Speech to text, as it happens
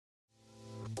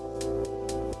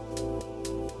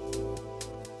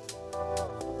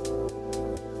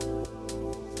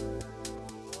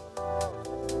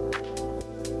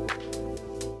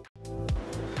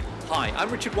Hi,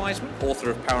 I'm Richard Wiseman, author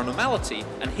of Paranormality,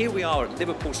 and here we are at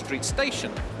Liverpool Street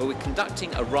Station, where we're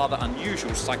conducting a rather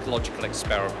unusual psychological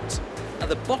experiment. At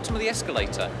the bottom of the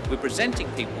escalator, we're presenting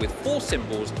people with 4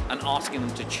 symbols and asking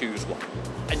them to choose one.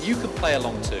 And you can play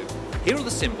along too. Here are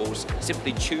the symbols,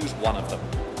 simply choose one of them.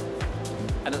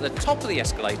 And at the top of the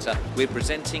escalator, we're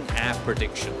presenting our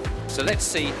prediction. So let's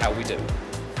see how we do.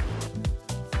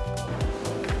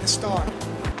 The star.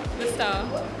 The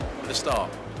star. The star.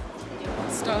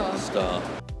 Star. Star.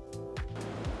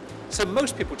 So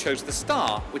most people chose the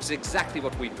star, which is exactly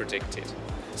what we predicted.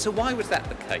 So why was that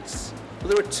the case? Well,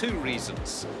 there are 2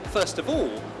 reasons. First of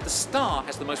all, the star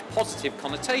has the most positive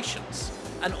connotations,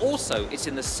 and also it's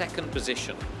in the 2nd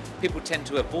position. People tend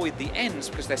to avoid the ends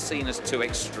because they're seen as too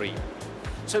extreme.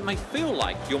 So it may feel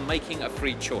like you're making a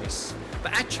free choice,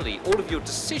 but actually all of your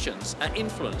decisions are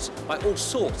influenced by all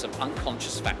sorts of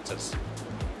unconscious factors.